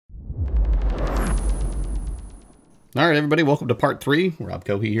All right, everybody, welcome to part 3. Rob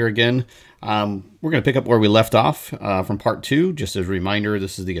Cohee here again. We're going to pick up where we left off from part 2. Just as a reminder,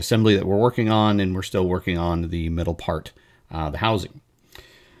 this is the assembly that we're working on, and we're still working on the middle part, the housing.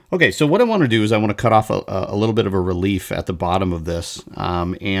 Okay, so what I want to do is I want to cut off a little bit of a relief at the bottom of this.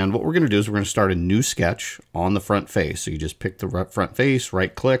 And what we're going to do is we're going to start a new sketch on the front face. So you just pick the front face,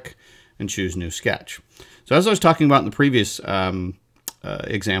 right-click, and choose New Sketch. So as I was talking about in the previous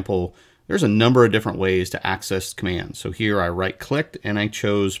example, there's a number of different ways to access commands. So here I right-clicked and I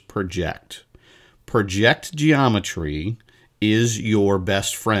chose Project. Project geometry is your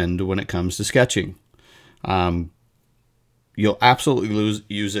best friend when it comes to sketching. You'll absolutely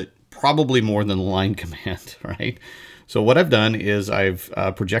use it probably more than the line command, right? So what I've done is I've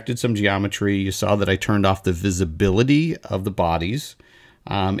projected some geometry. You saw that I turned off the visibility of the bodies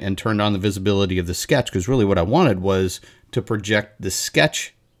and turned on the visibility of the sketch, because really what I wanted was to project the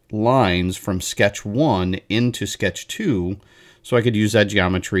sketch lines from sketch 1 into sketch 2, so I could use that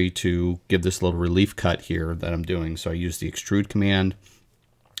geometry to give this little relief cut here that I'm doing. So I used the extrude command,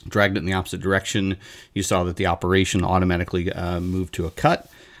 dragged it in the opposite direction. You saw that the operation automatically moved to a cut.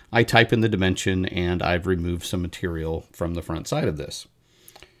 I type in the dimension and I've removed some material from the front side of this.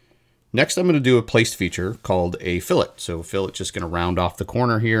 Next, I'm going to do a placed feature called a fillet. So fillet just going to round off the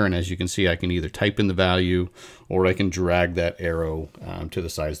corner here, and as you can see, I can either type in the value or I can drag that arrow to the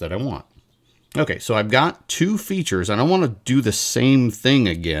size that I want. Okay, so I've got two features, and I want to do the same thing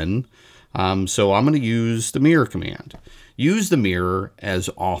again. So I'm going to use the mirror command. Use the mirror as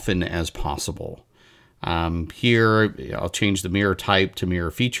often as possible. Here, I'll change the mirror type to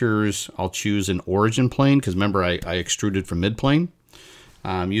mirror features. I'll choose an origin plane, because remember I extruded from midplane.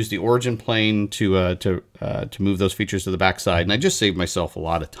 Use the origin plane to move those features to the back side, and I just saved myself a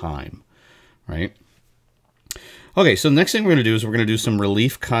lot of time, right? Okay, so the next thing we're going to do is we're going to do some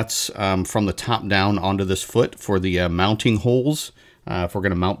relief cuts from the top down onto this foot for the mounting holes. If we're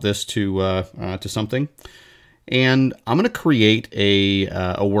going to mount this to something, and I'm going to create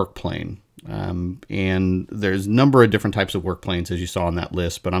a work plane. And there's a number of different types of work planes, as you saw on that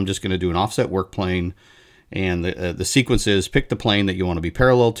list, but I'm just going to do an offset work plane. And the sequence is pick the plane that you want to be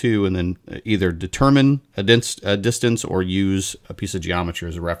parallel to, and then either determine a distance or use a piece of geometry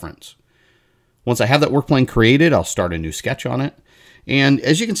as a reference. Once I have that work plane created, I'll start a new sketch on it. And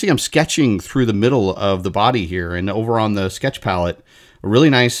as you can see, I'm sketching through the middle of the body here. And over on the sketch palette, a really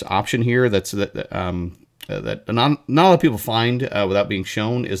nice option here that not a lot of people find without being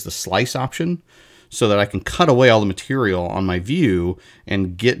shown is the slice option, so that I can cut away all the material on my view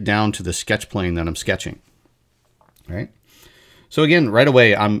and get down to the sketch plane that I'm sketching. All right. So again, right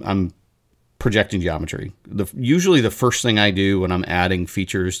away, I'm projecting geometry. Usually the first thing I do when I'm adding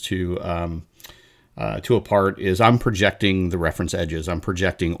features to a part is I'm projecting the reference edges. I'm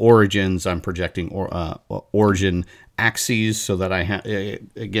projecting origins. I'm projecting origin axes, so that I have,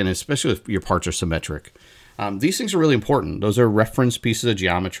 again, especially if your parts are symmetric. These things are really important. Those are reference pieces of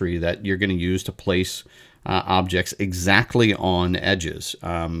geometry that you're going to use to place objects exactly on edges.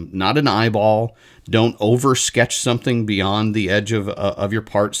 Not an eyeball. Don't over sketch something beyond the edge of your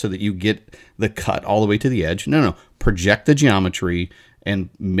part so that you get the cut all the way to the edge. No. Project the geometry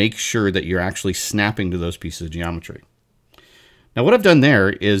and make sure that you're actually snapping to those pieces of geometry. Now what I've done there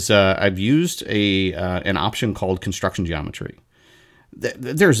is I've used an option called construction geometry.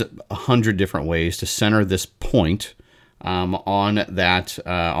 There's 100 different ways to center this point on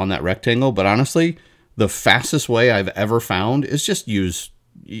that rectangle, but honestly, the fastest way I've ever found is just use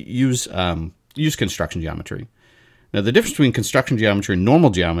construction geometry. Now, the difference between construction geometry and normal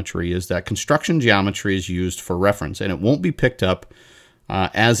geometry is that construction geometry is used for reference, and it won't be picked up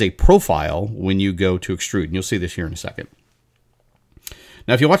as a profile when you go to extrude. And you'll see this here in a second.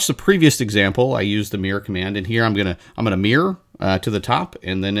 Now, if you watch the previous example, I used the mirror command, and here I'm gonna mirror to the top,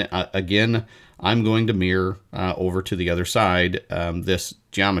 and then again I'm going to mirror over to the other side this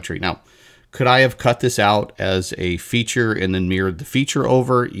geometry. Now, could I have cut this out as a feature and then mirrored the feature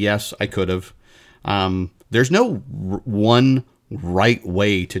over? Yes, I could have. There's no one right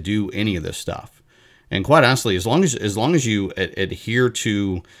way to do any of this stuff. And quite honestly, as long as you adhere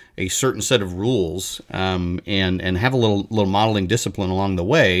to a certain set of rules and have a little modeling discipline along the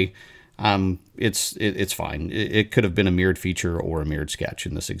way, it's fine. It could have been a mirrored feature or a mirrored sketch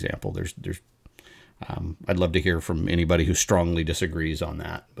in this example. I'd love to hear from anybody who strongly disagrees on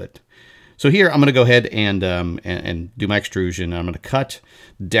that. But so here I'm going to go ahead and do my extrusion. I'm going to cut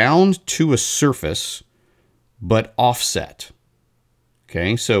down to a surface, but offset.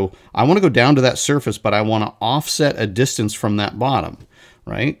 Okay, so I want to go down to that surface, but I want to offset a distance from that bottom,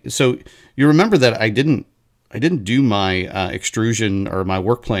 right? So you remember that I didn't I didn't do my extrusion or my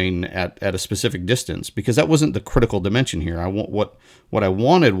work plane at a specific distance because that wasn't the critical dimension here. What I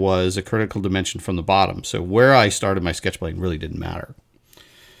wanted was a critical dimension from the bottom. So where I started my sketch plane really didn't matter.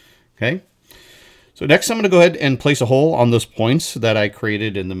 Okay. So next I'm going to go ahead and place a hole on those points that I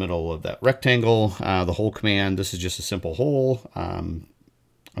created in the middle of that rectangle. The hole command, this is just a simple hole. I'm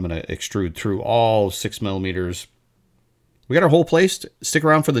going to extrude through all 6 millimeters. We got our hole placed. Stick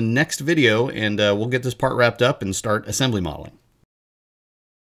around for the next video and we'll get this part wrapped up and start assembly modeling.